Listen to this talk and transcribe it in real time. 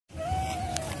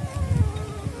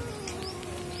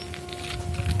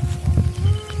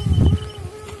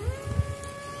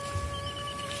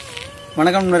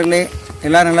வணக்கம் நண்பர்களே,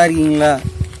 எல்லாரும் நல்லா இருக்கீங்களா?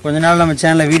 கொஞ்ச நாள் நம்ம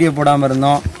சேனலில் வீடியோ போடாமல்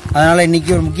இருந்தோம். அதனால் இன்றைக்கி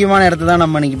ஒரு முக்கியமான இடத்த தான்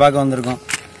நம்ம இன்றைக்கி பார்க்க வந்திருக்கோம்.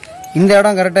 இந்த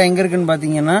இடம் கரெக்டாக எங்கே இருக்குதுன்னு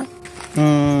பார்த்தீங்கன்னா,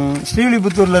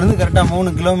 ஸ்ரீவில்லிபுத்தூர்லேருந்து கரெக்டாக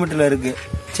 3 கிலோமீட்டரில் இருக்குது.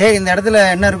 சரி, இந்த இடத்துல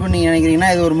என்ன இருக்குன்னு நீங்கள்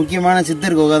நினைக்கிறீங்கன்னா, இது ஒரு முக்கியமான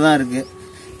சித்தர் குகை தான் இருக்குது.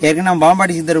 ஏற்கனவே நம்ம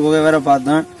பாம்பாட்டி சித்தர் குகை வேறு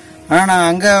பார்த்தோம். ஆனால்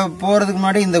நாங்கள் அங்கே போகிறதுக்கு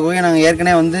முன்னாடி இந்த குகையை நாங்கள்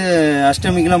ஏற்கனவே வந்து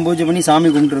அஷ்டமிக்கெல்லாம் பூஜை பண்ணி சாமி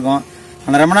கும்பிட்டுருக்கோம்.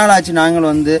 ஆனால் ரொம்ப நாள் ஆச்சு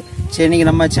நாங்கள் வந்து. சரி, இன்றைக்கி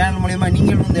நம்ம சேனல் மூலிமா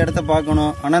நீங்களும் இந்த இடத்த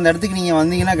பார்க்கணும். ஆனால் அந்த இடத்துக்கு நீங்கள்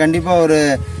வந்தீங்கன்னா கண்டிப்பாக ஒரு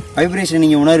வைப்ரேஷன்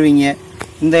நீங்கள் உணர்வீங்க.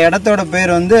 இந்த இடத்தோட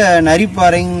பேர் வந்து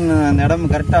நரிப்பாறைன்னு. அந்த இடம்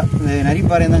கரெக்டாக இந்த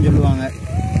நரிப்பாறைன்னு தான் சொல்லுவாங்க.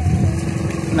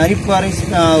 நரிப்பாறை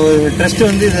ஒரு ட்ரஸ்ட்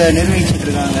வந்து இதை நிர்வகிச்சுட்டு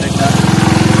இருக்காங்க கரெக்டாக.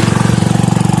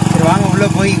 சரி, வாங்க உள்ளே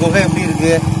போய் குகை எப்படி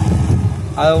இருக்குது,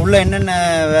 அது உள்ளே என்னென்ன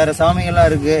வேறு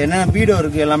சாமிகள்லாம் இருக்குது, என்னென்ன பீடம்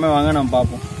இருக்குது, எல்லாமே வாங்க நம்ம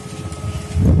பார்ப்போம்.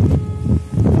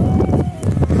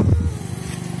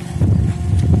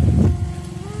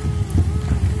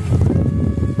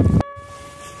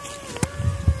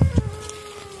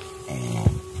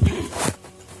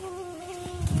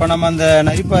 இப்போ நம்ம அந்த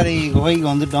நரிப்பாறை குகைக்கு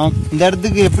வந்துட்டோம். இந்த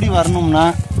இடத்துக்கு எப்படி வரணும்னா,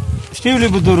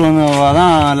 ஸ்ரீவில்லிபுத்தூர்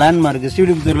தான் லேண்ட்மார்க்.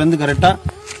 ஸ்ரீவில்லிபுத்தூர்லேருந்து கரெக்டாக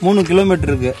 3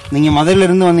 கிலோமீட்டர் இருக்குது. நீங்கள்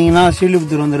மதுரையிலேருந்து வந்தீங்கன்னா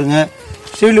ஸ்ரீவில்லிபுத்தூர் வந்துடுங்க.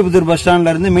 ஸ்ரீவில்லிபுத்தூர் பஸ்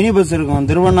ஸ்டாண்ட்லேருந்து மினி பஸ் இருக்கும்.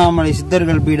 திருவண்ணாமலை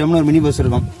சித்தர்கள் பீடம்னு ஒரு மினி பஸ்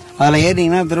இருக்கும். அதில்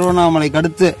ஏறிங்கன்னா திருவண்ணாமலைக்கு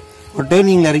அடுத்து ஒரு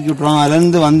டேர்னிங்கில் இறக்கி விட்ருவாங்க.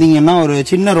 அதுலேருந்து வந்தீங்கன்னா ஒரு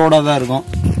சின்ன ரோடாக தான் இருக்கும்.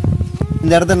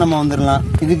 இந்த இடத்த நம்ம வந்துடலாம்.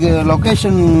 இதுக்கு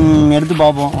லொக்கேஷன் எடுத்து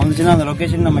பார்ப்போம். வந்துச்சுன்னா அந்த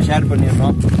லொக்கேஷன் நம்ம ஷேர்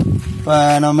பண்ணிடுறோம். இப்போ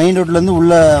நம்ம மெயின் ரோட்லேருந்து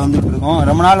உள்ளே வந்துட்டு இருக்கோம்.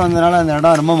 ரொம்ப நாள் வந்ததுனால அந்த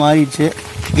இடம் ரொம்ப மாறிடுச்சு.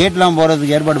 கேட்லாம்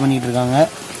போகிறதுக்கு ஏற்பாடு பண்ணிகிட்டு இருக்காங்க.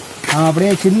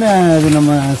 அப்படியே சின்ன இது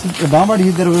நம்ம பாம்பாட்டி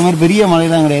சித்தர் மாதிரி பெரிய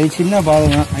மலையெல்லாம் கிடையாது, சின்ன பாதை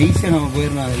தான். ஐஸை நம்ம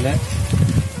போயிடலாம். அதில்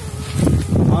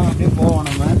அப்படியே போவோம்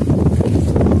நம்ம.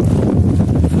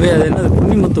 அது என்ன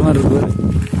குன்னிமுத்து மாதிரி இருக்கு.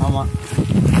 ஆமாம்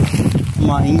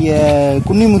ஆமாம், இங்கே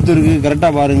குன்னிமுத்து இருக்குது.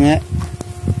 கரெக்டாக பாருங்கள்.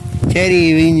 சரி,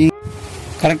 வீஞ்சி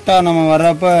கரெக்டாக நம்ம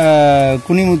வர்றப்ப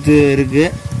குன்னிமுத்து இருக்குது.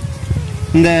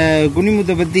 இந்த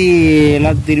குன்னிமுத்தை பற்றி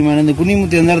எல்லாத்துக்கும் தெரியுமா? இந்த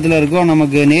குன்னிமுத்து எந்த இடத்துல இருக்கோ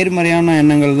நமக்கு நேர்மறையான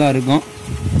எண்ணங்கள் தான் இருக்கும்.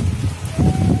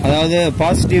 அதாவது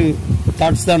பாசிட்டிவ்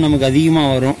தாட்ஸ் தான் நமக்கு அதிகமாக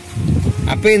வரும்.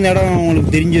 அப்போ இந்த இடம்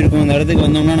உங்களுக்கு தெரிஞ்சிருக்கும். இந்த இடத்துக்கு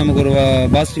வந்தோம்னா நமக்கு ஒரு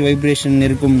பாசிட்டிவ் வைப்ரேஷன்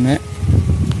இருக்கும்னு.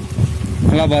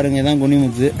 நல்லா பாருங்கள், இதான்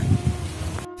குன்னிமுத்து.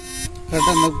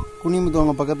 கரெக்டாக இந்த குன்னிமுத்து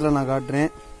அவங்க பக்கத்தில் நான்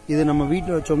காட்டுறேன். இது நம்ம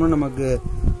வீட்டில் வச்சோம்னா நமக்கு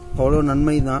அவ்வளோ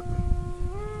நன்மை தான்.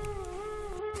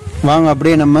 வாங்க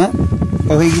அப்படியே நம்ம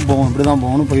குகைக்கு போவோம். இப்படி தான்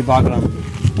போகணும், போய் பார்க்கலாம்.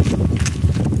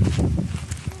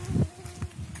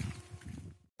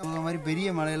 இந்த மாதிரி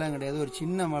பெரிய மலையெல்லாம் கிடையாது, ஒரு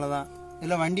சின்ன மலை தான்.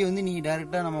 இல்லை வண்டி வந்து நீங்கள்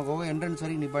டைரெக்டாக நம்ம குகை என்ட்ரன்ஸ்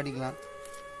வரைக்கும் நிப்பாட்டிக்கலாம்.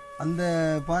 அந்த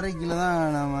பாறைக்குள்ள தான்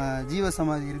நம்ம ஜீவ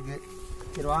சமாதி இருக்குது.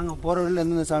 சரி வாங்க, போகிற வழியில்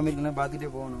எந்தெந்த சாமி இருக்குன்னு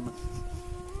பார்த்துட்டே போவோம் நம்ம.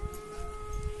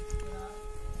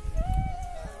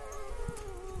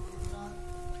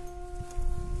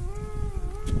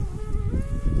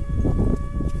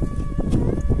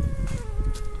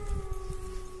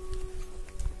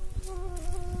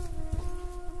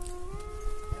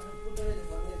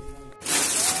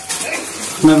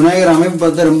 இந்த விநாயகர் அமைப்பு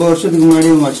பார்த்தா ரொம்ப வருஷத்துக்கு முன்னாடி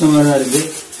வச்ச மாதிரி தான் இருக்கு.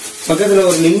 பக்கத்துல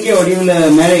ஒரு லிங்க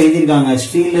வடிவில் மேலே எழுதியிருக்காங்க,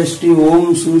 ஸ்ரீல ஸ்ரீ ஓம்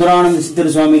சுந்தரானந்த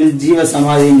சித்தர் சுவாமிகள் ஜீவ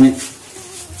சமாதின்னு.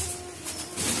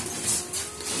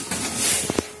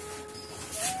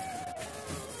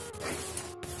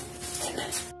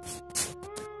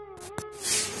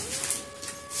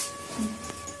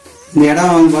 இந்த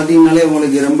இடம் வந்து பாத்தீங்கன்னாலே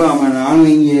உங்களுக்கு ரொம்ப,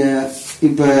 நாங்கள் இங்க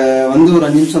இப்ப வந்து ஒரு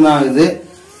 5 நிமிஷம் தான் ஆகுது.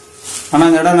 ஆனால்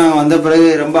அந்த இடம் நாங்கள் வந்த பிறகு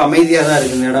ரொம்ப அமைதியாக தான்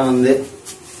இருக்குது. இந்த இடம் வந்து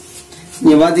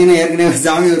இங்கே பார்த்தீங்கன்னா ஏற்கனவே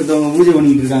சாமி ஒருத்தவங்க பூஜை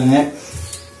பண்ணிட்டு இருக்காங்க.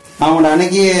 அவங்களோட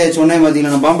அன்னைக்கே சொன்னேன்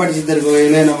பார்த்தீங்கன்னா, நம்ம பாம்பாட்டி சித்தர்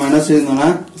கோயில நம்ம என்ன செய்யணும்னா,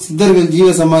 சித்தர்கள்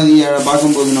ஜீவ சமாதியை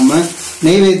பார்க்கும்போது நம்ம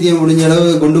நெய்வேத்தியம் முடிஞ்ச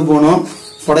அளவு கொண்டு போனோம்,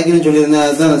 படைக்கணும்னு சொல்லியிருந்தேன்.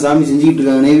 அதுதான் அந்த சாமி செஞ்சுக்கிட்டு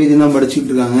இருக்காங்க. நெய்வேத்தியம் தான்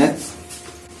படைச்சிக்கிட்டு இருக்காங்க.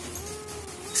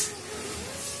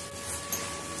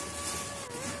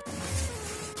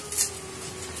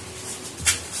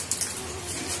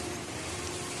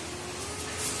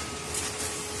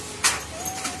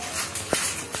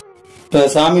 இப்போ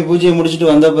சாமி பூஜையை முடிச்சுட்டு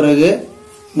வந்த பிறகு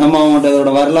நம்ம அவங்கள்ட்ட அதோட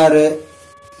வரலாறு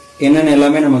என்னென்னு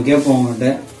எல்லாமே நம்ம கேட்போம் அவங்கள்ட்ட.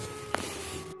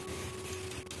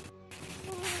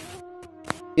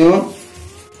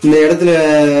 இந்த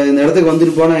இடத்துக்கு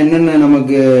வந்துட்டு போனால் என்னென்ன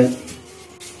நமக்கு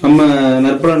நம்ம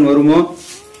நற்பலன் வருமோ,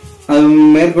 அது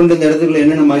மேற்கொண்டு இந்த இடத்துக்குள்ள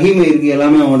என்னென்ன மகிமை இருக்கு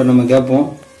எல்லாமே அவங்கள்ட்ட நம்ம கேட்போம்.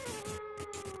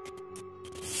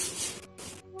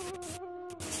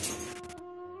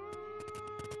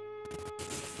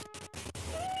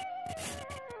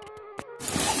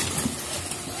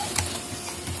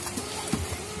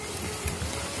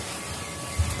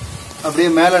 அப்படியே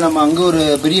மேலே நம்ம அங்கே ஒரு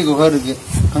பெரிய குகை இருக்கு,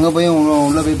 அங்கே போய்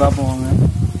உள்ள போய் பார்ப்போம் வாங்க.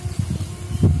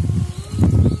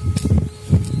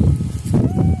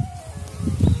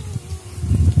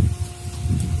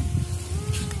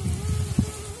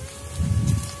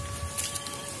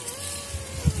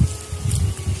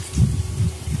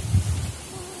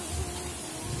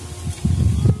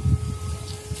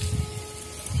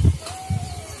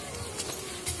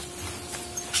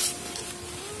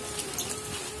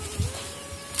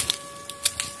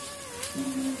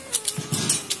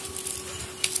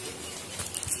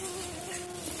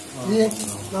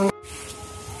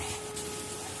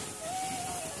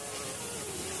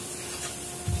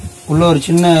 உள்ள ஒரு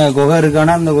சின்ன குகை இருக்கு.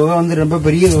 ஆனா அந்த குகை வந்து ரொம்ப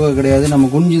பெரிய குகை கிடையாது, நம்ம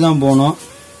குனிஞ்சு தான் போகணும்.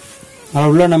 அது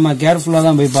உள்ள நம்ம கேர்ஃபுல்லா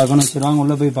தான் போய் பார்க்கணும். சரி வாங்க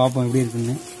உள்ள போய் பார்ப்போம் எப்படி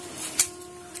இருக்குன்னு.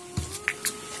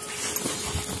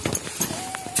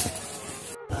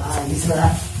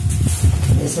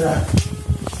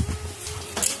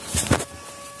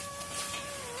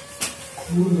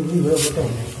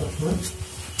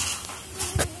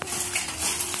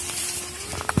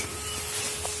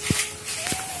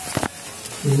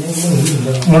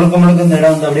 முழுக்க முழுக்க இந்த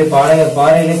இடம் வந்து அப்படியே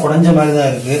பாறையிலே குறைஞ்ச மாதிரி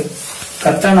தான் இருக்கு.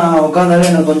 கரெக்டா நான் உட்காந்தாலே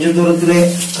எனக்கு கொஞ்சம் தூரத்திலே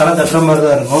தலை தட்டுற மாதிரி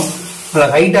தான் இருக்கும்.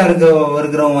 ஹைட்டா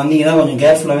இருக்கிறவங்க வந்தீங்கன்னா கொஞ்சம்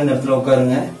கேர்ஃபுல்லாவே இந்த இடத்துல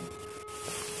உட்காருங்க.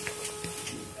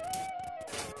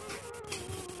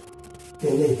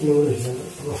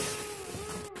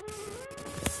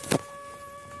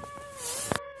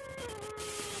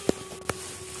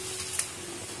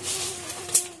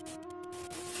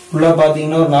 உள்ள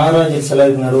பாத்தீங்கன்னா ஒரு நாகராஜர் சிலை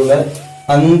இருக்கு நடுவுல.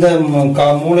 அந்த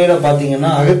மூலையில பாத்தீங்கன்னா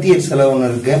அகத்தியர் சிலை ஒண்ணு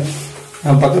இருக்கு.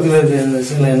 பக்கத்துல இருக்கிற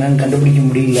சிலை என்னன்னு கண்டுபிடிக்க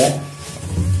முடியல.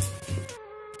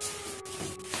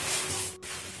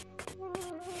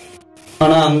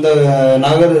 ஆனா அந்த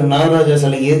நாகராஜா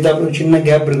சிலைக்கு எதிர்த்தாப்புல சின்ன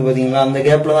கேப் இருக்கு பாத்தீங்களா, அந்த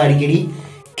கேப்ல தான் அடிக்கடி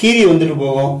கீரி வந்துட்டு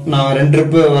போகும். நான் 2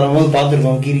 ட்ரிப் வரும்போது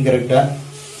பாத்துருக்கோம் கீரி கரெக்டா.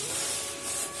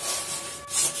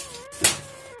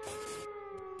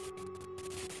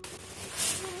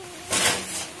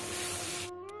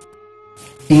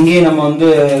 இங்கே நம்ம வந்து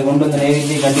கொண்டு வந்த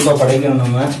நைவேத்தியம் கண்டிப்பா படைக்கணும்.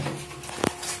 நம்ம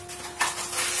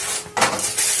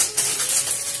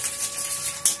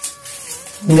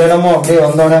இந்த இடமும் அப்படியே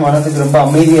வந்தோடனே மனசுக்கு ரொம்ப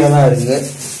அமைதியா தான் இருக்கு.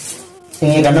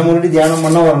 நீங்க கண்ணை மூடி தியானம்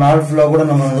பண்ணா ஒரு நாள் ஃபுல்லா கூட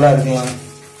நம்ம நல்லா இருக்கலாம்.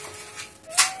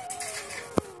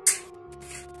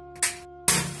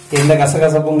 எந்த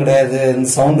கசகசப்பும் கிடையாது, எந்த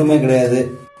சவுண்டுமே கிடையாது.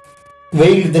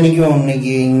 வெயில் திணிக்கும்.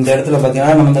 இன்னைக்கு இந்த இடத்துல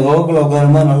பாத்தீங்கன்னா நம்ம இந்த கோகுல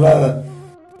உட்காரும்போது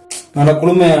நல்லா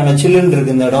குளுமையான சில்லுன்னு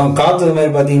இருக்கு இந்த இடம். காத்து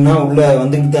மாதிரி பாத்தீங்கன்னா உள்ள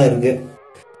வந்துட்டு தான் இருக்கு.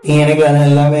 நீங்க நினைக்கலாம்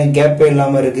எல்லாமே கேப்பே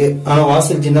இல்லாம இருக்கு. ஆனா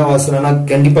வாசல் சின்ன வாசல்னா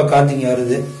கண்டிப்பா காத்து இங்க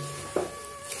வருது.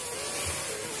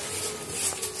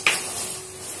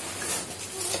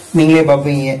 நீங்களே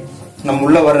பாப்பீங்க நம்ம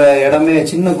உள்ள வர்ற இடமே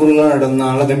சின்ன குறுகலான இடம் தான்.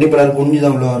 அதனால கண்டிப்பா எல்லாரும்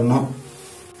குனிஞ்சுதான் உள்ள வரணும்.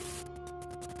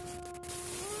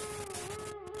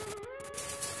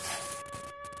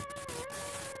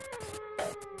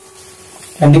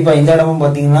 கண்டிப்பா இந்த இடமும்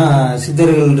பாத்தீங்கன்னா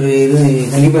சித்தர்கள்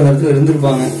கண்டிப்பா இந்த இடத்துல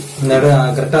இருந்திருப்பாங்க. இந்த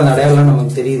இடம் கரெக்டா அந்த அடையாளம்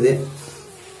நமக்கு தெரியுது.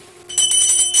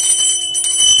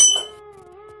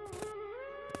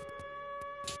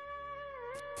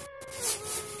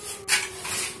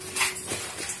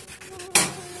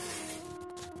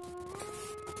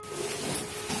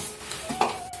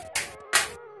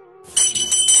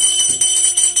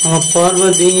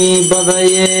 பார்வதி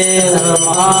பதையே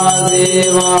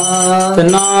மகாதேவா.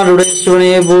 தென்னாடுடைய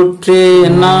சிவனே போற்றி,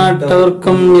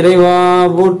 எந்நாட்டவர்க்கும் இறைவா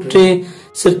போற்றி.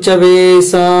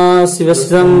 சிற்சபேசா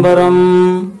சிவசிதம்பரம்.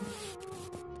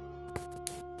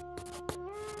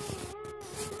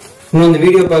 இந்த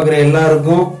வீடியோ பாக்குற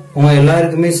எல்லாருக்கும் உங்க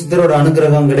எல்லாருக்குமே சித்தரோட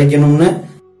அனுகிரகம் கிடைக்கணும்னு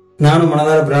நானும்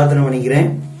மனதார பிரார்த்தனை பண்ணிக்கிறேன்.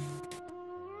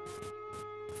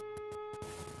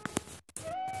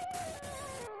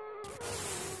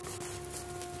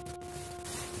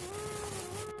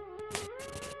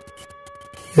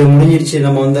 இது முடிஞ்சிருச்சு.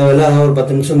 நம்ம வந்த வேலை அதான் ஒரு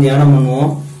 10 நிமிஷம் தியானம்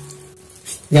பண்ணுவோம்.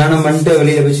 தியானம் பண்ணிட்டு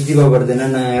வெளியில போய் சுத்தி பார்க்கறது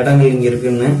என்னென்ன இடங்கள் இங்க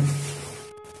இருக்குன்னு.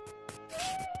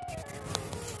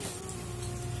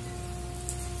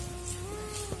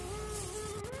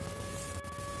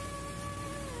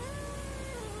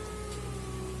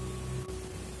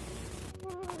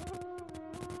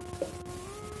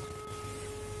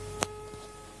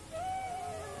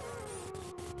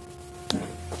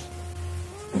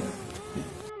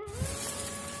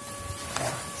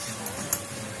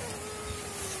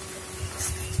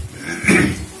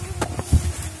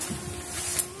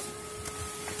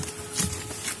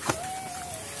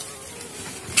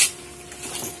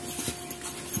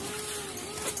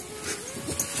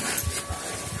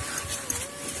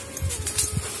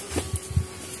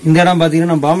 இந்த இடம்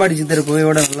பாத்தீங்கன்னா நம்ம பாம்பாடி சித்தர்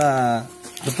குகையோட நல்லா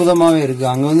அற்புதமாவே இருக்கு.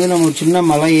 அங்க வந்து நம்ம ஒரு சின்ன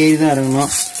மலை ஏறி தான்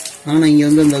இறங்கணும். ஆனா இங்க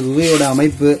வந்து அந்த குகையோட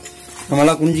அமைப்பு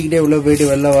நம்மளாம் குனிஞ்சிக்கிட்டே உள்ள போயிட்டு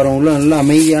வெளில வரோம். உள்ள நல்ல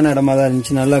அமைதியான இடமா தான்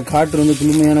இருந்துச்சு. நல்லா காற்று வந்து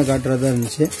குளுமையான காற்றா தான்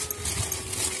இருந்துச்சு.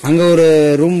 அங்க ஒரு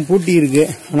ரூம் பூட்டி இருக்கு.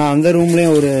 ஆனா அந்த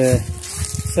ரூம்லயும் ஒரு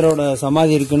சித்தரோட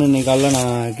சமாதி இருக்குன்னு இன்னைக்கு காலைல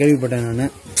நான் கேள்விப்பட்டேன்.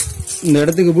 நான் இந்த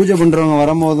இடத்துக்கு பூஜை பண்றவங்க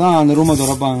வரும்போது தான் அந்த ரூமை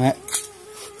திறப்பாங்க.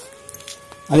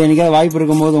 அது என்னைக்காவது வாய்ப்பு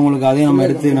இருக்கும் போது உங்களுக்கு அதையும் நம்ம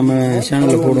எடுத்து நம்ம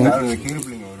சேனல்ல போடுவோம்.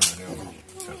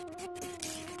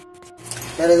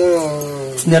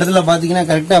 இந்த இடத்துல பாத்தீங்கன்னா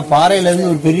கரெக்டா பாறையில இருந்து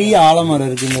ஒரு பெரிய ஆலமரம்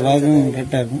இருக்கு. இந்த வேகம்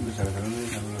கரெக்டா இருக்கும்.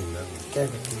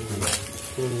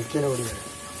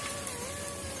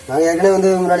 நாங்கள் ஏற்கனவே வந்து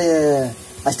முன்னாடி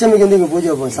அஷ்டமிக்கு வந்து இங்கே பூஜை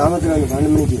வைப்போம். சாமத்தில் வந்து 12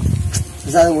 மணிக்கு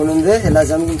பிரசாதம் கொண்டு வந்து எல்லா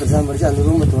சாமிக்கும் பிரசாதம் படித்து அந்த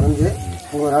ரூமை திறந்து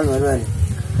அங்கே ஒரு ஆள் வருவார்.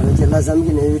 அதை வச்சு எல்லா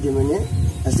சாமிக்கும் நைவேத்தியம் பண்ணி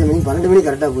அஷ்டமிக்கு 12 மணிக்கு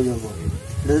கரெக்டாக பூஜை வைப்போம்.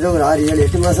 கிட்டத்தட்ட ஒரு 6, 7,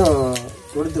 8 மாதம்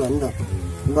கொடுத்து வந்தோம்.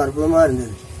 ரொம்ப அற்புதமாக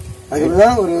இருந்தது. அதுக்கப்புறம்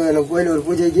தான் எனக்கு கோயில் ஒரு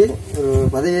பூஜைக்கு ஒரு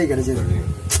பதவியே கிடைச்சது.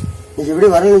 இன்னைக்கு எப்படி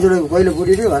வரணும்னு சொல்லி கோயிலை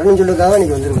பூட்டிட்டு வரணும்னு சொல்லுறதுக்காக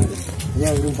இன்னைக்கு வந்துருக்காரு. ஐயா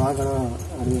எப்படியும் பார்க்கணும்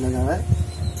அப்படிங்கிறதுக்காக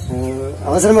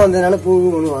அவசரமாக வந்ததுனால பூ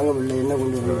ஒன்றும் வாங்க முடியல. என்ன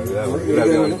கொண்டு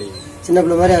வரணும் சின்ன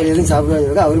பிள்ளை மாதிரி அவர் எதுவும்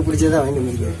சாப்பிடுவாங்க. அவருக்கு பிடிச்சதான் வாங்கிட்டு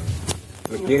வந்திருக்காரு.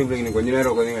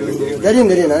 தெரியும்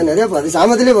தெரியும். நான் நிறைய பார்த்து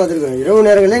சாமத்திலே பார்த்துருக்கேன். இரவு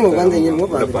நேரங்களே இங்கே உட்காந்து எங்கே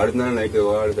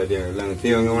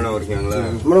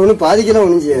நம்மளை ஒன்றும் பாதிக்கலாம்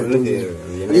ஒன்றும் செய்யாது.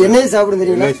 அது எண்ணெயை சாப்பிடும்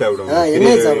தெரியுங்களா?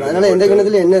 எண்ணெயை சாப்பிடும். அதனால எந்த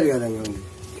கிணத்துல எண்ணெய் இருக்காது அங்கே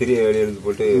வந்து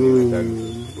போட்டு.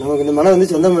 நமக்கு இந்த மலை வந்து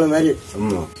சொந்த மலை மாதிரி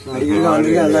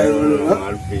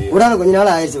உடால கொஞ்ச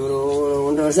நாள் ஆயிடுச்சு. ஒரு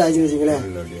 1.5 வருஷம் ஆயிடுச்சுன்னு வச்சுங்களேன்.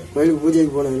 கோயிலுக்கு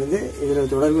பூஜைக்கு போனதுலேருந்து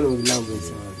இதில் தொடர்பு நமக்கு இல்லாமல்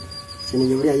போயிடுச்சு. சரி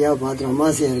இன்னைக்கு எப்படி ஐயாவை பார்த்துரும்.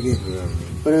 அமாவாசையா இருக்கு.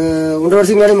 ஒரு 1.5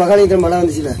 வருஷத்துக்கு முன்னாடி மகாலிங்கத்தில் மழை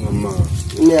வந்துச்சுல.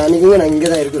 அன்னைக்குமே நாங்கள் இங்கே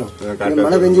தான் இருக்கிறோம்.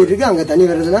 மழை பெஞ்சிட்டு இருக்கு. அங்கே தண்ணி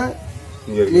வர்றதுன்னா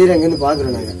கிளியர் அங்கேருந்து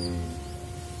பார்க்குறோம். நாங்கள்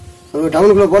அவங்க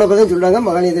டவுனுக்குள்ளே போனப்பதான் சொல்றாங்க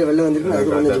மகாலிங்கத்தில் வெள்ளம் வந்துருக்கு.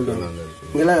 அதுக்கு வந்து சொல்றாங்க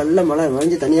இங்கெல்லாம் நல்ல மழை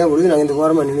வளைஞ்சு தனியாக விழுது. நாங்கள் இந்த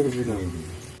ஓரமாக நின்றுக்கிட்டு இருக்கோம்.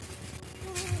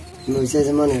 ரொம்ப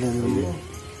விசேஷமான இடம் அது வந்து.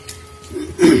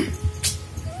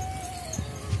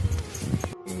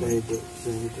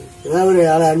 ஏதாவது ஒரு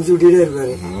ஆளை அனுப்பிச்சு விட்டுட்டே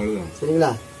இருப்பாரு.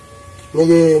 சரிங்களா?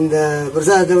 இன்னைக்கு இந்த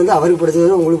பிரசாதத்தை வந்து அவருக்கு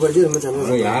படிச்சது உங்களுக்கு படிச்சது ரொம்ப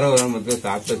சந்தோஷம்.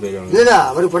 இல்ல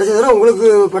அவருக்கு படிச்சது உங்களுக்கு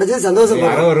படிச்சது சந்தோஷம்.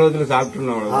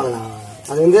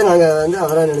 அது வந்து நாங்க வந்து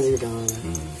அவரா நினைச்சுக்கிட்டோம்.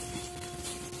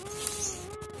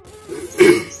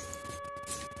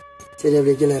 சரி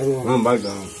அப்படி கீழே இறங்குவோம்.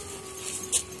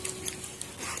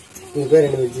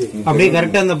 அப்படியே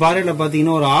கரெக்டா அந்த பாறையில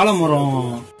பாத்தீங்கன்னா ஒரு ஆலமரம்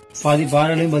பாதி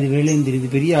பாறையிலையும் பாதி வெளியிலையும் தெரியுது.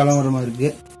 பெரிய ஆலமரமா இருக்கு.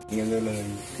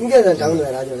 இங்க டவுன்ல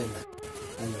ராஜபாளையம்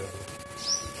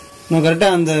கரெக்டா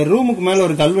அந்த ரூமுக்கு மேல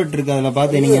ஒரு கல்வெட்டு இருக்கு. அதுல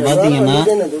பாத்து நீங்க பாத்தீங்கன்னா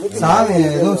சாமி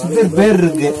ஏதோ சித்தர் பேர்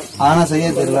இருக்கு. ஆனா செய்ய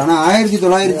தெரியல. ஆனா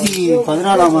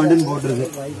 1914ஆம் ஆண்டுன்னு போட்டிருக்கு.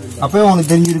 அப்பவே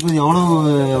உங்களுக்கு தெரிஞ்சிருக்கு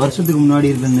எவ்வளவு வருஷத்துக்கு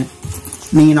முன்னாடி இருக்குன்னு.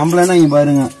 நீங்க நம்மளா இங்க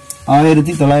பாருங்க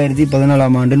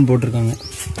 1914ஆம் ஆண்டுன்னு போட்டிருக்காங்க.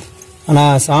 ஆனா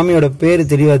சாமியோட பேரு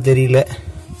தெளிவா தெரியல.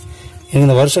 எனக்கு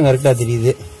இந்த வருஷம் கரெக்டா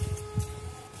தெரியுது.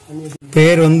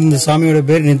 பேர் வந்து இந்த சாமியோட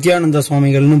பேர் நித்யானந்த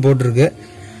சுவாமிகள்னு போட்டிருக்கு.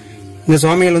 இந்த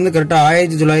சுவாமிகள் வந்து கரெக்டா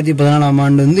 1914ஆம்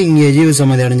ஆண்டு வந்து இங்க ஜீவ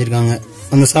சமாதி அடைஞ்சிருக்காங்க.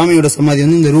 அந்த சாமியோட சமாதி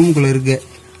வந்து இந்த ரூமுக்குள்ள இருக்கு.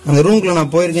 அந்த ரூமுக்குள்ள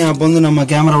நான் போயிருக்கேன். அப்ப வந்து நம்ம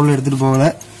கேமரா உள்ள எடுத்துட்டு போகல.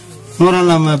 இன்னொரு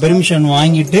நாள் நம்ம பெர்மிஷன்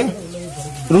வாங்கிட்டு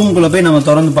ரூமுக்குள்ள போய் நம்ம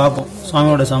திறந்து பார்ப்போம்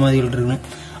சாமியோட சமாதிகள் இருக்குன்னு.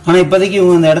 ஆனா இப்போதைக்கு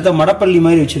இவங்க அந்த இடத்த மடப்பள்ளி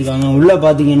மாதிரி வச்சிருக்காங்க. உள்ள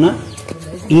பாத்தீங்கன்னா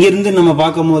இங்க இருந்து நம்ம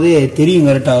பார்க்கும் போதே தெரியும்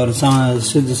கரெக்டா ஒரு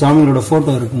சாமியோட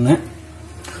போட்டோ இருக்குன்னு.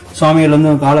 சுவாமிகள்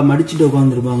வந்து காலை மடிச்சுட்டு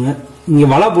உட்காந்துருப்பாங்க. இங்க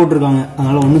வலை போட்டிருக்காங்க.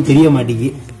 அதனால ஒன்றும் தெரிய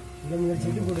மாட்டேங்கி.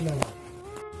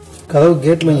 கதவு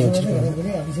கேட்ல வச்சிருக்காங்க.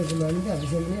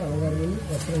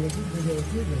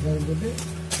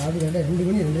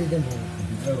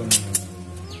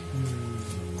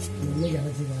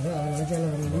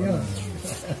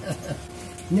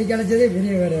 இன்னைக்கு அழைச்சதே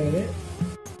பெரிய வேற அவரு.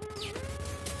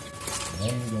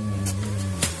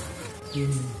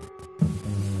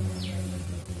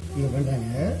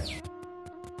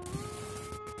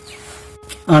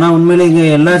 ஆனா உண்மையில இங்க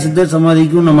எல்லா சித்தர்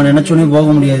சமாதிக்கும் நம்ம நினைச்சோன்னே போக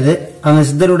முடியாது. அங்க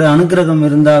சித்தருடைய அனுக்கிரகம்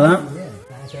இருந்தாதான்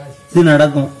இது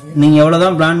நடக்கும். நீங்க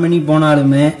எவ்வளவுதான் பிளான் பண்ணி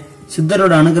போனாலுமே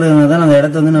சித்தரோட அனுக்கிரகம் தான் அந்த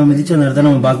இடத்த வந்து நம்ம மிதிச்ச அந்த இடத்த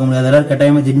நம்ம பார்க்க முடியாது. அதெல்லாம்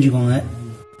கட்டாயமா தெரிஞ்சுக்கோங்க.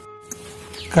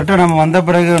 கரெக்டா நம்ம வந்த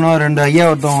பிறகு இன்னும் 2 ஐயா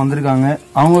ஒருத்தவங்க வந்திருக்காங்க.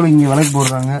 அவங்களும் இங்க விலைக்கு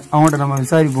போடுறாங்க. அவங்கள்ட்ட நம்ம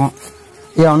விசாரிப்போம்.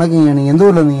 வணக்கங்க. நீங்க எந்த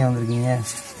ஊர்ல இருந்து வந்திருக்கீங்க?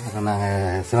 நாங்க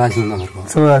சிவகாசியில இருக்கோம்.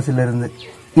 சிவகாசியில இருந்து.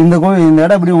 இந்த கோவில் இந்த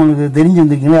இடம் எப்படி உங்களுக்கு தெரிஞ்சு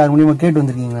வந்திருக்கீங்களா? யார் மூலியமா கேட்டு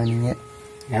வந்திருக்கீங்களா? நீங்க?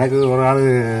 எனக்கு ஒரு ஆள்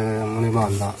மூலியமா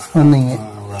வந்தீங்க.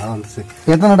 வந்துச்சு.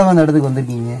 எத்தனை தடவை அந்த இடத்துக்கு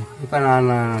வந்திருக்கீங்க? இப்ப நான்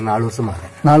 4 வருஷமா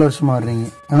 4 வருஷமா வர்றீங்க.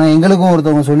 ஆனா எங்களுக்கும்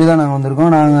ஒருத்தவங்க சொல்லிதான் நாங்க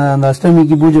வந்திருக்கோம். நாங்க அந்த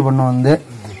அஷ்டமிக்கு பூஜை பண்ண வந்து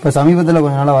இப்ப சமீபத்துல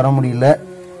கொஞ்ச நாளா வர முடியல.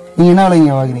 நீங்க என்ன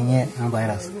விலைங்க வாங்குறீங்க?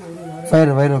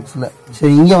 ஃபயர்ஒர்க்ஸ்ல.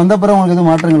 சரி இங்க வந்த பிறகு உங்களுக்கு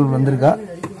எதுவும் மாற்றங்கள் வந்திருக்கா?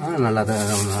 நல்லா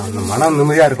மனம்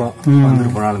நிம்மதியா இருக்கும்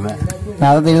வந்துட்டு போனாலுமே.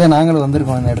 அதை தெரியுதான் நாங்களும்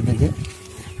வந்திருக்கோம் இந்த இடத்துக்கு.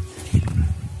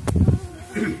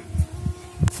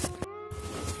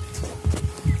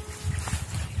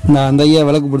 அந்த ஐயா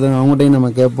விளக்கு போடுறாங்க. அவங்ககிட்டையும் நம்ம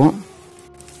கேட்போம்.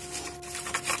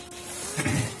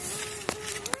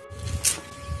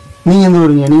 நீங்க எந்த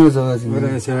ஊருங்க? நீங்க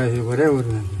சிவகாசி. ஒரே ஊரு.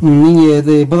 நீங்க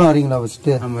இப்பதான் வரீங்களா? ஃபர்ஸ்ட்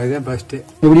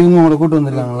எப்படி உங்களை கூட்டு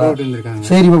வந்திருக்காங்களா?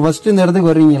 சரி இப்ப ஃபர்ஸ்ட் இந்த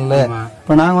இடத்துக்கு வர்றீங்கல்ல.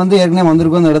 இப்ப நாங்க வந்து ஏற்கனவே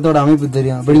வந்திருக்கோம். இந்த இடத்தோட அமைப்பு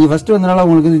தெரியும். இப்ப நீங்க ஃபர்ஸ்ட் வந்தனால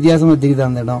உங்களுக்கு வித்தியாசமா தெரியுதா?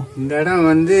 அந்த இடம் இந்த இடம்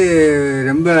வந்து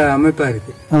ரொம்ப அமைப்பா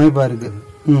இருக்கு.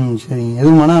 சரிங்க.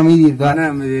 எதுவும் மன அமைதி இருக்கா? மன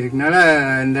அமைதி இருக்கனால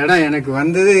இந்த இடம் எனக்கு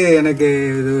வந்தது எனக்கு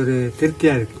இது ஒரு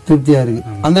திருப்தியா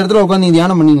இருக்கு. அந்த இடத்துல உட்காந்து நீங்க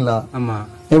தியானம் பண்ணீங்களா? ஆமா.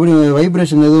 எப்படி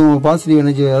வைப்ரேஷன் எதுவும் பாசிட்டிவ்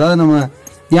எனர்ஜி, அதாவது நம்ம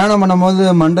தியானம் பண்ணும் போது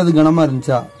மண்டது கனமா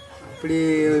இருந்துச்சா? அப்படி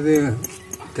இது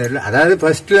தெரியல. அதாவது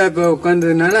ஃபர்ஸ்ட்ல இப்ப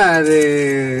உட்கார்ந்ததுனால அது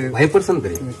வைப்ரேஷன்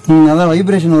தெரியும். அதான்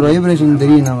வைப்ரேஷன், ஒரு வைப்ரேஷன்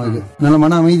தெரியும் நமக்கு. நல்ல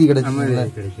மன அமைதி கிடைக்கும்.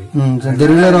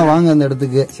 ரெகுலரா வாங்க அந்த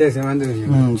இடத்துக்கு. சரி வந்து.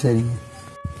 சரிங்க.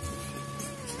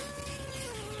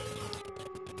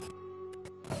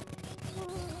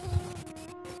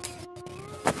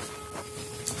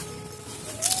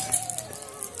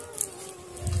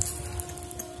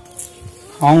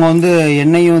 அவங்க வந்து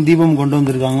எண்ணெயும் தீபம் கொண்டு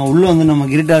வந்திருக்காங்க. உள்ள வந்து நம்ம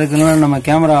இருட்டா இருக்குன்னு நம்ம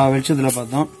கேமரா வெளிச்சத்துல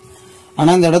பார்த்தோம். ஆனா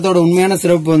அந்த இடத்தோட உண்மையான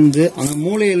சிறப்பு வந்து அந்த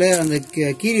மூலையில அந்த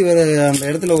கீரி வர அந்த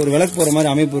இடத்துல ஒரு விளக்கு போற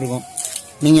மாதிரி அமைப்பு இருக்கும்.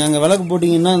 நீங்க அங்க விளக்கு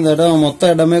போட்டீங்கன்னா அந்த இடம்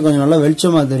மொத்த இடமே கொஞ்சம் நல்லா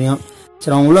வெளிச்சமா தெரியும்.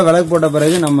 சரி, அவங்க உள்ள விளக்கு போட்ட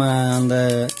பிறகு நம்ம அந்த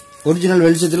ஒரிஜினல்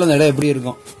வெளிச்சத்துல அந்த இடம் எப்படி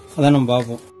இருக்கும் அதான் நம்ம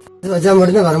பார்ப்போம். வச்சா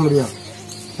மட்டும்தான் வர முடியும்.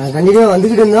 கண்டிப்பா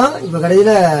வந்துகிட்டு இருந்தோம். இப்ப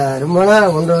கடைசியில ரொம்ப நாள்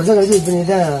 1.5 வருஷம் கழிச்சு இப்ப நீ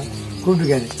தான்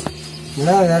கூப்பிட்டுருக்காரு.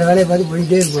 வேற வேலையை பார்த்து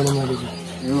போயிட்டே இருப்போம்.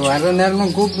 நம்ம வர்ற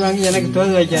நேரமும் கூப்பிடுவாங்க, எனக்கு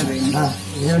தோது வைக்காது.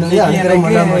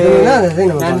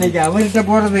 அவர்கிட்ட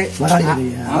போறது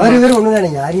அவரு பேர் ஒண்ணுதான்.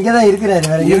 நீங்க அங்கதான் இருக்கிறாரு.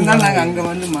 வேற இருந்தாலும் நாங்க அங்க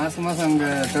வந்து மாசம் மாசம் அங்க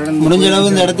தொடர்ந்து முடிஞ்ச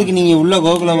அளவு இந்த இடத்துக்கு நீங்க உள்ள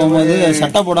கோகுல போகும்போது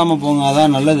சட்டை போடாம போங்க.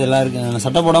 அதான் நல்லது. எல்லாருக்கும்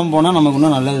சட்டை போடாம போனா நமக்கு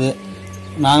இன்னும் நல்லது.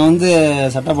 நாங்க வந்து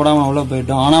சட்டை போடாம உள்ள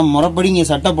போயிட்டோம். ஆனா முறைப்படி இங்க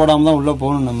சட்டை போடாம தான் உள்ள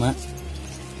போகணும் நம்ம.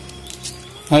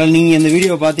 அதனால நீங்க இந்த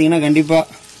வீடியோ பாத்தீங்கன்னா கண்டிப்பா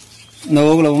இந்த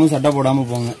கோகுலமும் சட்டை போடாம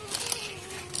போங்க.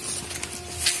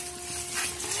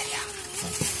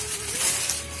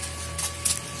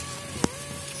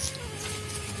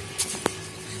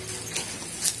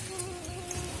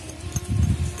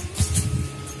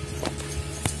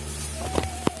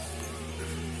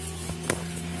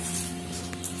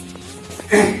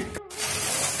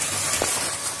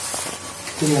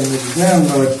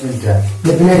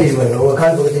 பின்னாடி உங்க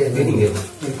கால் பக்கத்துல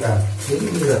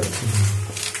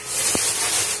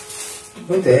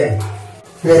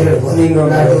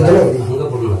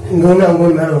இங்க ஒண்ணு அங்க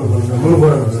ஒண்ணு மேல ஒண்ணு போடணும். 3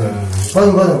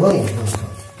 போடணும். போதும்.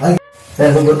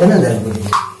 அது கொடுத்தா அந்த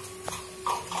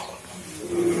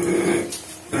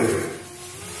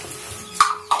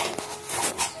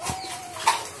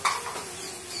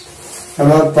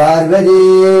நம பார்வதி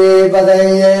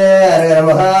பதைய ஹர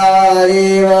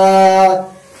மகாதேவா.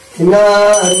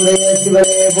 இன்னாருடைய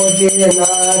சிவனே போற்றி,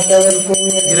 நாட்டவர்க்கும்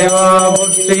இறைவா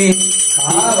போற்றி,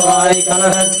 காவாய்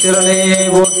கனகத்திரளே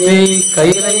போற்றி,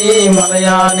 கைலை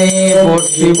மலையானே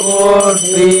போற்றி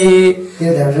போற்றி.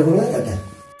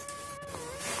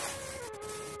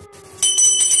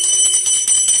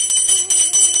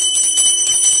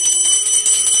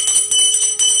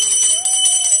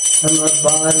 நம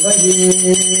பார்வதி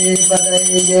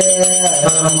பதைய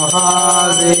ஹர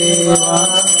மகாதேவா.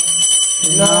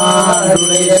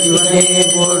 நாடுடைய சிவனே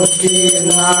போற்றி,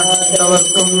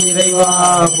 நாட்டவர்க்கும் இறைவா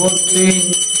போற்றி,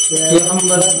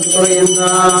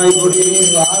 ஏம்பத்துறையனாய் போற்றி,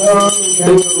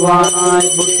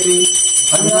 வானாய் போற்றி,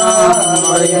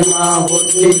 அண்ணாமலையம்மா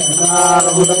போற்றி,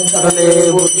 அண்ணாரமுடக்கடலே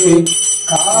போற்றி,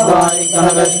 காவாய்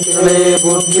கனகத்திரளே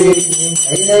போற்றி,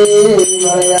 கைலை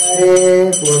மலையாரே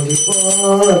போற்றி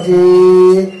போற்றி.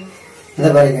 அந்த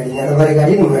மாதிரி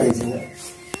காடி முன்னாடி வச்சுங்க.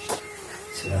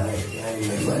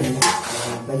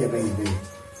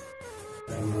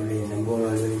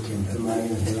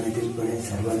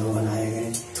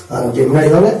 முன்னாடி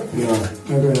வாங்க.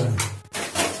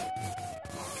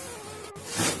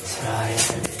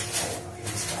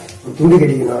 துண்டு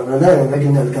கட்டிக்கணும். அப்படின்னா கட்டி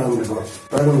அதுக்காக இருக்கும்.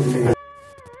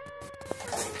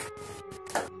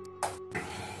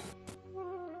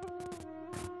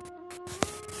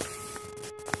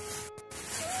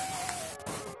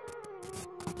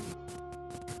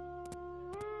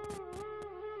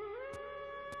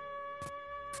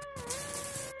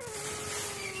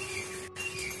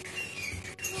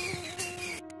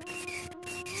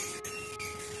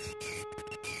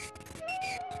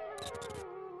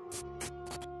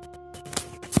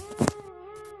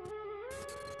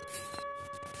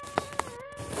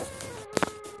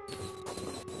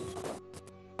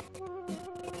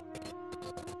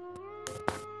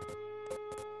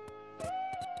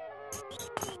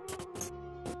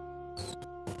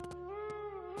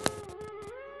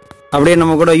 அப்படியே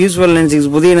நம்ம கூட யூஸ்வல் 96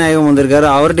 புதிய நாயகம் வந்திருக்காரு.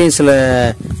 அவர்கிட்டையும்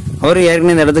அவரும்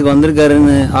ஏற்கனவே இந்த இடத்துக்கு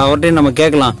வந்திருக்காருன்னு அவர்கிட்டையும் நம்ம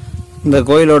கேட்கலாம். இந்த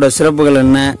கோயிலோட சிறப்புகள்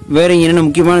என்ன, வேற என்னென்ன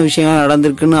முக்கியமான விஷயங்கள்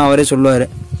நடந்திருக்குன்னு அவரே சொல்லுவாரு.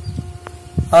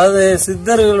 அதாவது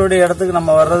சித்தர்களுடைய இடத்துக்கு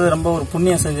நம்ம வர்றது ரொம்ப ஒரு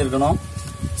புண்ணியம் செஞ்சிருக்கணும்.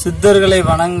 சித்தர்களை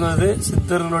வணங்குவது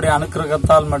சித்தர்களுடைய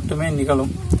அனுக்கிரகத்தால் மட்டுமே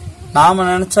நிகழும். நாம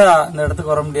நினைச்சா இந்த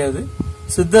இடத்துக்கு வர முடியாது.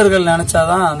 சித்தர்கள்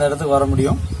நினைச்சாதான் அந்த இடத்துக்கு வர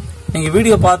முடியும். நீங்க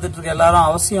வீடியோ பார்த்துட்டு இருக்க எல்லாரும்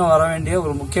அவசியம் வர வேண்டிய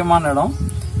ஒரு முக்கியமான இடம்.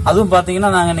 அதுவும்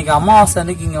பாத்தீங்கன்னா நாங்க இன்னைக்கு அமாவாசை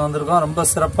அன்னைக்கு இங்க வந்திருக்கோம். ரொம்ப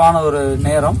சிறப்பான ஒரு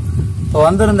நேரம். இப்போ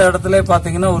வந்திருந்த இடத்துல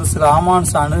பாத்தீங்கன்னா ஒரு சில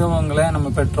ஆமான்ஸ் அனுபவங்களை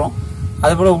நம்ம பெற்றோம்.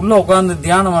 அதே போல உள்ள உட்கார்ந்து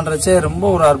தியானம் பண்றச்சே ரொம்ப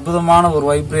ஒரு அற்புதமான ஒரு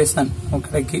வைப்ரேஷன்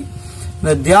கிடைக்கும்.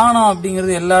 இந்த தியானம்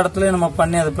அப்படிங்கிறது எல்லா இடத்துலயும் நம்ம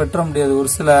பண்ணி அதை பெற்ற முடியாது. ஒரு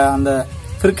சில அந்த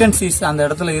ஃப்ரீக்வன்சிஸ் அந்த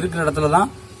இடத்துல இருக்கிற இடத்துல தான்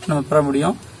நம்ம பெற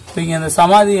முடியும். இப்போ இங்க இந்த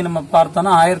சமாதியை நம்ம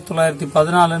பார்த்தோம்னா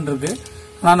 1914 இருக்கு.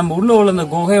 ஆனா நம்ம உள்ள உள்ள இந்த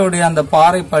குகையுடைய அந்த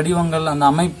பாறை படிவங்கள் அந்த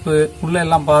அமைப்பு உள்ள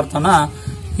எல்லாம் பார்த்தோம்னா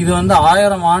இது வந்து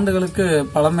 1000 ஆண்டுகளுக்கு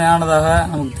பழமையானதாக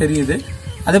நமக்கு தெரியுது.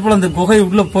 அதே போல இந்த குகை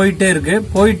உள்ள போயிட்டே இருக்கு.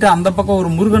 போயிட்டு அந்த பக்கம் ஒரு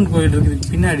முருகன் கோயில்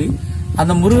இருக்கு பின்னாடி.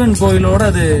 அந்த முருகன் கோயிலோட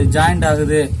அது ஜாயிண்ட்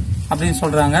ஆகுது அப்படின்னு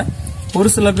சொல்றாங்க. ஒரு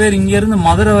சில பேர் இங்க இருந்து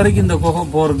மதுரை வரைக்கும் இந்த குகை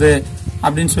போறது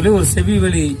அப்படின்னு சொல்லி ஒரு செவி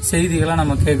வழி செய்திகளை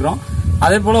நம்ம கேட்கிறோம்.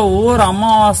 அதே போல ஒவ்வொரு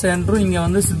அமாவாசை என்றும் இங்க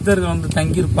வந்து சித்தர்கள் வந்து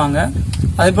தங்கியிருப்பாங்க.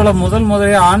 அதே போல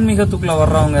முதலே ஆன்மீகத்துக்குள்ள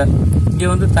வர்றவங்க இங்க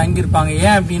வந்து தங்கியிருப்பாங்க.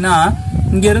 ஏன் அப்படின்னா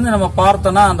இங்க இருந்து நம்ம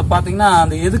பார்த்தோம்னா அந்த பாத்தீங்கன்னா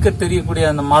அந்த எதுக்க தெரியக்கூடிய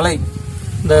அந்த மலை,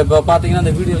 இந்த பாத்தீங்கன்னா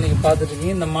அந்த வீடியோ நீங்க பாத்துட்டு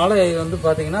இருக்கீங்க. இந்த மலை வந்து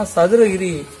பாத்தீங்கன்னா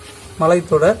சதுரகிரி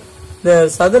மலைத்தொடர். இந்த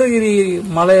சதுரகிரி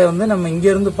மலையை வந்து நம்ம இங்க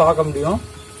இருந்து பார்க்க முடியும்.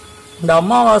 இந்த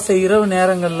அமாவாசை இரவு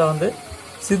நேரங்கள்ல வந்து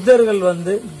சித்தர்கள்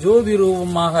வந்து ஜோதி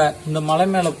ரூபமாக இந்த மலை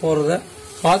மேல போறத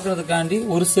பாக்குறதுக்காண்டி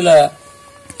ஒரு சில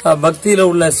பக்தியில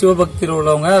உள்ள சிவபக்தியில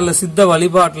உள்ளவங்க அல்ல சித்த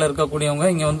வழிபாட்டுல இருக்கக்கூடியவங்க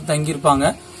இங்க வந்து தங்கியிருப்பாங்க.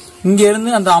 இங்க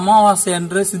இருந்து அந்த அமாவாசை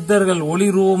அன்று சித்தர்கள் ஒளி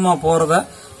ரூபமா போறத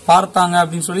பார்த்தாங்க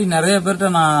அப்படின்னு சொல்லி நிறைய பேர்கிட்ட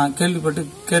நான் கேள்விப்பட்டு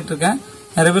கேட்டிருக்கேன்.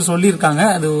 நிறைய பேர் சொல்லியிருக்காங்க.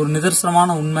 அது ஒரு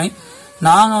நிதர்சனமான உண்மை.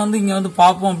 நாங்க வந்து இங்க வந்து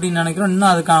பார்ப்போம் அப்படின்னு நினைக்கிறோம்.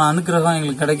 இன்னும் அதுக்கான அனுக்கிரகம்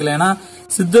எங்களுக்கு கிடைக்கல. ஏன்னா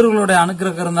சித்தர்களுடைய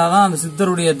அனுக்கிரகம் இருந்தாதான் அந்த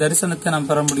சித்தருடைய தரிசனத்தை நம்ம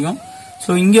பெற முடியும்.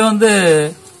 சோ இங்க வந்து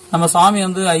நம்ம சாமி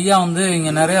வந்து ஐயா வந்து இங்க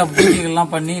நிறைய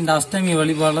பூஜைகள்லாம் பண்ணி இந்த அஷ்டமி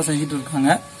வழிபாடுலாம் செஞ்சுட்டு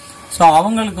இருக்காங்க. சோ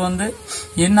அவங்களுக்கு வந்து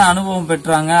என்ன அனுபவம்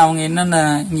பெற்றாங்க, அவங்க என்னென்ன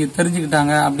இங்க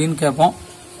தெரிஞ்சுக்கிட்டாங்க அப்படின்னு கேட்போம்.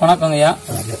 வணக்கம் ஐயா.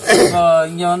 இப்போ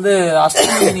இங்க வந்து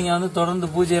அஷ்டமி நீங்க வந்து தொடர்ந்து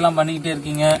பூஜை எல்லாம் பண்ணிக்கிட்டே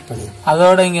இருக்கீங்க.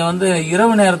 அதோட இங்க வந்து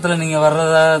இரவு நேரத்துல நீங்க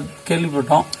வர்றதா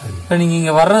கேள்விப்பட்டோம். இப்ப நீங்க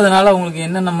இங்க வர்றதுனால உங்களுக்கு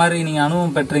என்னென்ன மாதிரி நீங்க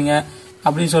அனுபவம் பெற்றீங்க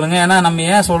அப்படின்னு சொல்லுங்க. ஏன்னா நம்ம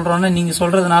ஏன் சொல்றோம்னா நீங்க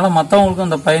சொல்றதுனால மத்தவங்களுக்கும்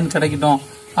அந்த பயன் கிடைக்கட்டும்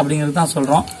அப்படிங்கிறது தான்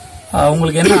சொல்றோம்.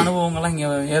 உங்களுக்கு என்ன அனுபவங்கள்லாம் இங்க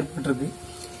ஏற்பட்டிருக்கு?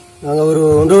 நாங்கள் ஒரு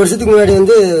 1.5 வருஷத்துக்கு முன்னாடி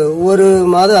வந்து ஒவ்வொரு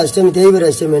மாதம் அஷ்டமி தேய்பிரை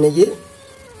அஷ்டமி அன்னைக்கு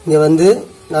இங்கே வந்து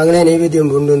நாங்களே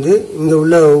நைவேத்தியம் கொண்டு வந்து இங்கே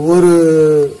உள்ள ஒவ்வொரு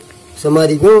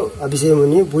சமாதிக்கும் அபிஷேகம்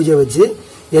பண்ணி பூஜை வச்சு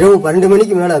இரவு 12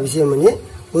 மணிக்கு மேலே அபிஷேகம் பண்ணி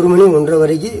 1 மணி 1:30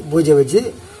 வரைக்கும் பூஜை வச்சு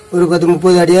ஒரு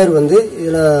 10-30 அடியார் வந்து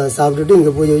இதெல்லாம் சாப்பிட்டுட்டு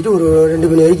இங்கே பூஜை வச்சுட்டு ஒரு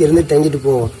 2 மணி வரைக்கும் இருந்து தங்கிட்டு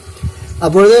போவோம்.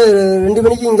 அப்பொழுது 2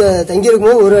 மணிக்கு இங்கே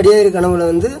தங்கியிருக்கும்போது ஒரு அடியார் கனவுல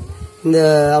வந்து இந்த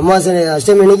அமாவாசை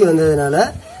அஷ்டமி அன்னைக்கு வந்ததுனால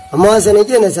அமாவாசை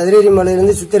அன்னைக்கு அந்த சதுரகிரி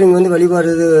மலையிலிருந்து சித்தருங்க வந்து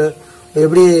வழிபாடுறது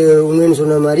எப்படி உண்மைன்னு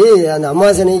சொன்ன மாதிரி அந்த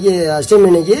அமாவாசை அன்னைக்கு அஷ்டமி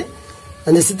அன்னைக்கு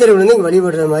அந்த சித்தர் வந்து இங்கே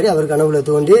வழிபடுற மாதிரி அவர் கனவுல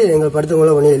தோன்றி எங்களை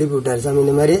படுத்தவங்கள உடனே எழுப்பி விட்டார். சாமி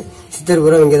இந்த மாதிரி சித்தர்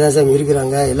பூரா இங்கே தான் சாமி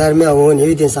இருக்கிறாங்க, எல்லாருமே அவங்க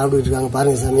நைவேத்தியம் சாப்பிட்டுட்டு இருக்காங்க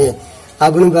பாருங்க சாமி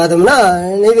அப்படின்னு பார்த்தோம்னா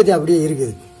நைவேத்தியம் அப்படியே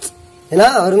இருக்குது. ஏன்னா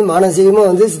அவர் வந்து மானசீகமாக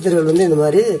வந்து சித்தர்கள் வந்து இந்த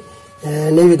மாதிரி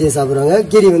நைவேத்தியம் சாப்பிட்றாங்க,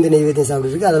 கீரி வந்து நைவேத்தியம்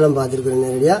சாப்பிட்டு இருக்கு. அதெல்லாம் பார்த்துருக்குறேன்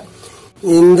நேரடியா.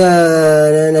 இந்த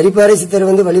நரிப்பாறை சித்தரை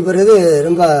வந்து வழிபடுறது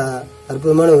ரொம்ப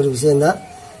அற்புதமான ஒரு விஷயம்தான்.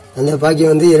 அந்த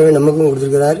பாக்கியம் வந்து இறைவன் நமக்கும்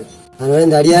கொடுத்திருக்கிறார். அதனால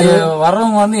இந்த அடியார்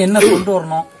வர்றவங்க வந்து என்ன கொண்டு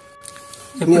வரணும்,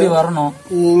 எப்படி வரணும்,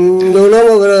 இங்க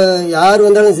உள்ளவங்க யார்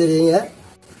வந்தாலும் சரிங்க,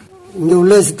 இங்க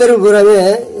உள்ள சித்தர்கள் பூராமே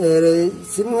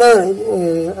சின்ன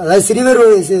அதாவது சிறுவர்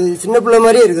சின்ன பிள்ளை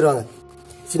மாதிரியே இருக்கிறாங்க.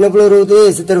 சின்ன பிள்ளை உருவத்தையே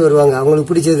சித்தர் வருவாங்க.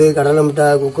 அவங்களுக்கு பிடிச்சது கடலை மிட்டா,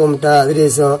 குக்கோ மிட்டா,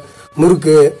 அதிரேசம்,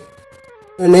 முறுக்கு,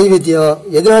 நெய்வேத்தியம்,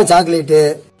 எதுனாலும் சாக்லேட்டு,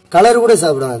 கலர் கூட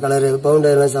சாப்பிடுவாங்க. கலரு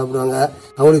பவுண்டர் எல்லாம் சாப்பிடுவாங்க.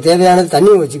 அவங்களுக்கு தேவையானது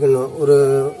தண்ணி வச்சுக்கணும். ஒரு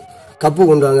கப்பு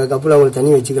கொண்டு வாங்க, கப்பில் அவங்களுக்கு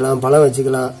தண்ணி வச்சுக்கலாம், பழம்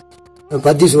வச்சுக்கலாம்,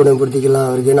 பத்தி சூடம் பொருத்திக்கலாம்.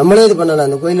 அவருக்கு நம்மளே இது பண்ணலாம்.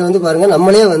 அந்த கோயிலில் வந்து பாருங்க,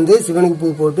 நம்மளே வந்து சிவனுக்கு பூ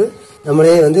போட்டு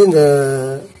நம்மளே வந்து இந்த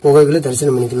குகைகளை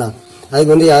தரிசனம் பண்ணிக்கலாம்.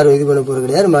 அதுக்கு வந்து யாரும் இது பண்ண போறது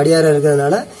கிடையாது. நம்ம அடியாரா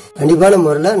இருக்கிறதுனால கண்டிப்பான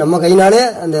முறையில் நம்ம கையினாலே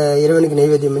அந்த இறைவனுக்கு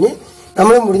நைவேத்தியம் பண்ணி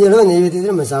நம்மளும் முடிஞ்ச அளவு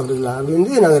நைவேத்தியத்தை நம்ம சாப்பிட்டுக்கலாம். அப்படி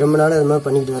வந்து நாங்கள் ரொம்ப நாள் அது மாதிரி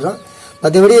பண்ணிக்கிட்டு வரோம்.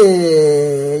 மற்றபடி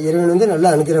இறைவன் வந்து நல்லா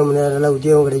அனுக்கிரகம், நல்லா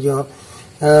உத்தியோகம் கிடைக்கும்.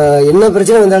 என்ன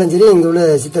பிரச்சனை வந்தாலும் சரி இங்கே உள்ள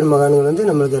சித்தர் மகான்கள் வந்து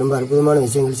நம்மளுக்கு ரொம்ப அற்புதமான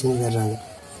விஷயங்கள் செஞ்சு தர்றாங்க.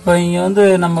 இப்போ இங்கே வந்து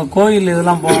நம்ம கோயில்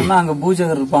இதெல்லாம் போனோம்னா அங்கே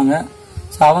பூஜகர் இருப்பாங்க.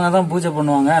 ஸோ அவங்க தான் பூஜை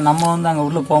பண்ணுவாங்க. நம்ம வந்து அங்கே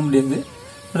உள்ளே போக முடியாது.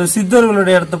 ஒரு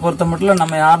சித்தர்களுடைய இடத்த பொறுத்த மட்டும்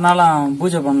நம்ம யாருனாலும்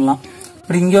பூஜை பண்ணலாம்.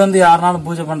 இப்படி இங்கே வந்து யாருனாலும்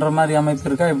பூஜை பண்ணுற மாதிரி அமைப்பு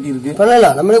இருக்கா, எப்படி இருக்கு?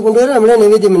 பண்ணலாம். நம்மளே கொண்டு வர நம்மளே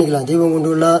நைவேத்தியம் பண்ணிக்கலாம். தீபம் கொண்டு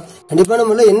வரலாம். கண்டிப்பாக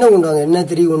நம்மள என்ன கொண்டு வாங்க, எண்ணெய்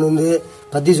திரி கொண்டு வந்து,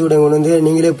 பத்தி சூடம் கொண்டு வந்து,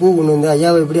 நீங்களே பூ கொண்டு வந்து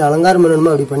ஐயாவை எப்படி அலங்காரம்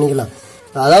பண்ணணுமோ அப்படி பண்ணிக்கலாம்.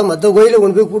 அதாவது மற்ற கோயிலை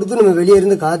கொண்டு போய் கொடுத்து நம்ம வெளியே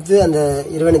இருந்து காத்து அந்த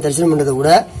இறைவனை தரிசனம் பண்ணுறதை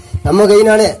கூட நம்ம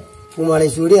கையினாலே பூமாலை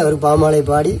சூடி அவருக்கு பாமாலை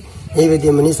பாடி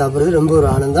நைவேத்தியம் பண்ணி சாப்பிட்றது ரொம்ப ஒரு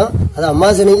ஆனந்தம். அது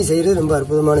அமாவாசனைக்கு செய்யறது ரொம்ப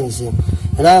அற்புதமான விஷயம்.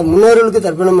 ஏன்னா முன்னோர்களுக்கு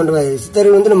தர்ப்பணம் பண்ணுவாங்க.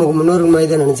 சித்தர்கள் வந்து நமக்கு முன்னோர்கள் மாதிரி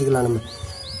தான் நினைச்சுக்கலாம் நம்ம.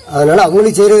 அதனால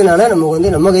அவங்களுக்கு செய்யறதுனால நமக்கு வந்து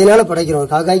நம்ம கையினால படைக்கிறோம்.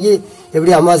 காக்காய்க்கு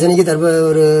எப்படி அமாவாசனைக்கு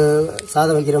ஒரு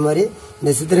சாதம் வைக்கிற மாதிரி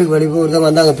இந்த சித்தருக்கு வழிபு ஒருத்தவங்க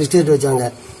வந்தாங்க, பிஸ்கெட் வச்சாங்க,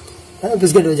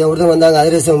 ஒருத்தவங்க வந்தாங்க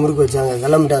அதிரசம் முறுக்கு வச்சாங்க,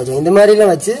 கல்லமிட்டா வச்சாங்க. இந்த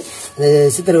மாதிரிலாம் வச்சு அந்த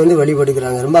சித்தரை வந்து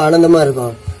வழிபட்டுக்கிறாங்க. ரொம்ப ஆனந்தமா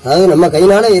இருக்கும். அதாவது நம்ம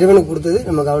கையினால இறைவனுக்கு கொடுத்தது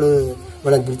நமக்கு அவ்வளவு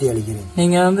மன திருப்தி அளிக்கிறது.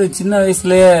 நீங்க வந்து சின்ன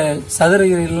வயசுலயே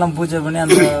சதுரகிரிலாம் பூஜை பண்ணி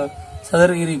அந்த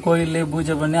சதுரகிரி கோயிலே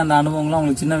பூஜை பண்ணி அந்த அனுபவங்கள்லாம்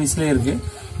உங்களுக்கு சின்ன வயசுலயே இருக்கு.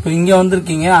 இப்போ இங்க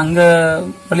வந்திருக்கீங்க, அங்க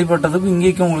வழிபட்டதுக்கும்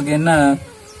இங்கேக்கும் உங்களுக்கு என்ன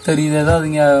தெரியுது? ஏதாவது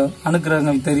இங்க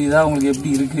அனுக்கிரகங்கள் தெரியுதா? உங்களுக்கு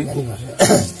எப்படி இருக்கு?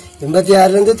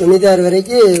 86 96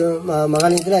 வரைக்கும்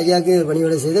மகாலயத்தில் ஐயாவுக்கு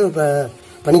பணிவிடை செய்து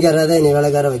பணிக்காரராக தான் என்னை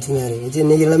வேலைக்கார வச்சிருந்தாரு.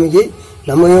 இன்னைக்கு நிலைமைக்கு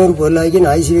நம்மையும் ஒரு பொருளாக்கி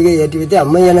நாய்சிவிகை ஏற்றி வைத்து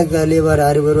அம்மை எனக்கு அழியவார்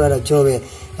 6 பேர் அச்சோவே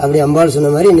அப்படி அம்பாள்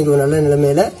சொன்ன மாதிரி இன்னைக்கு ஒரு நல்ல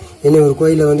நிலைமையில என்னை ஒரு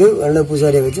கோயில வந்து நல்ல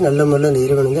பூசாரியை வச்சு நல்ல முறையில் அந்த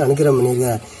இறைவன் வந்து அனுக்கிரம்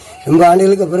பண்ணியிருக்கார். ரொம்ப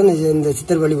ஆண்டுகளுக்கு அப்புறம் இந்த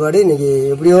சித்தர் வழிபாடு இன்னைக்கு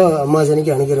எப்படியோ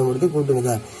அம்மாசனைக்கு அனுக்கிரம் கொடுத்து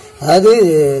கூப்பிட்டுருக்கார். அதாவது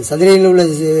சதுரையில் உள்ள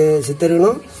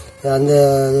சித்தர்களும் அந்த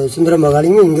சுந்தர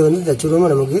மகாலிங்கம் இங்க வந்து தச்சுரமா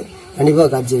நமக்கு கண்டிப்பா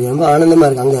காட்சி ரொம்ப ஆனந்தமா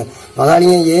இருக்கு. அங்க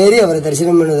மகாலிங்கம் ஏறி அவரை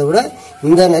தரிசனம் பண்ணதை விட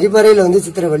இந்த நரிப்பாறையில வந்து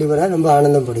சித்திரை வழிபட ரொம்ப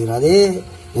ஆனந்தம் படுகிறோம். அதே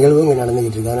நிகழ்வு இங்க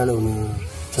நடந்துகிட்டு இருக்கு. அதனால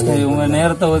உங்க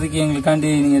நேரத்தை ஒதுக்கி எங்களுக்காண்டி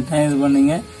நீங்க டைம் இது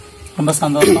பண்ணீங்க, ரொம்ப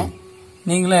சந்தோஷம்.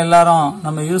 நீங்களும் எல்லாரும்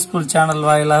நம்ம யூஸ்ஃபுல் சேனல்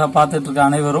வாயிலாக பார்த்துட்டு இருக்க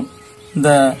அனைவரும் இந்த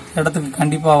இடத்துக்கு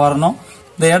கண்டிப்பா வரணும்.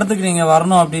 இந்த இடத்துக்கு நீங்க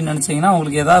வரணும் அப்படின்னு நினைச்சீங்கன்னா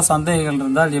உங்களுக்கு ஏதாவது சந்தேகங்கள்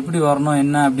இருந்தால் எப்படி வரணும்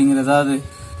என்ன அப்படிங்கிற ஏதாவது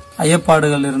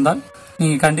ஐயப்பாடுகள் இருந்தால்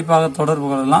நீங்க கண்டிப்பாக தொடர்பு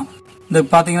கொள்ளலாம். இந்த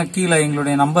பாத்தீங்கன்னா கீழே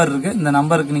எங்களுடைய நம்பர் இருக்கு. இந்த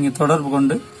நம்பருக்கு நீங்க தொடர்பு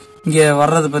கொண்டு இங்க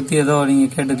வர்றதை பத்தி ஏதோ நீங்க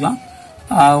கேட்டுக்கலாம்.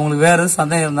 உங்களுக்கு வேற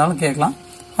சந்தேகம் இருந்தாலும் கேட்கலாம்.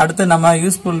 அடுத்து நம்ம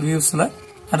யூஸ்ஃபுல் வியூஸ்ல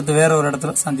அடுத்து வேற ஒரு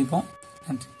இடத்துல சந்திப்போம்.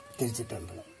 நன்றி. திருச்சி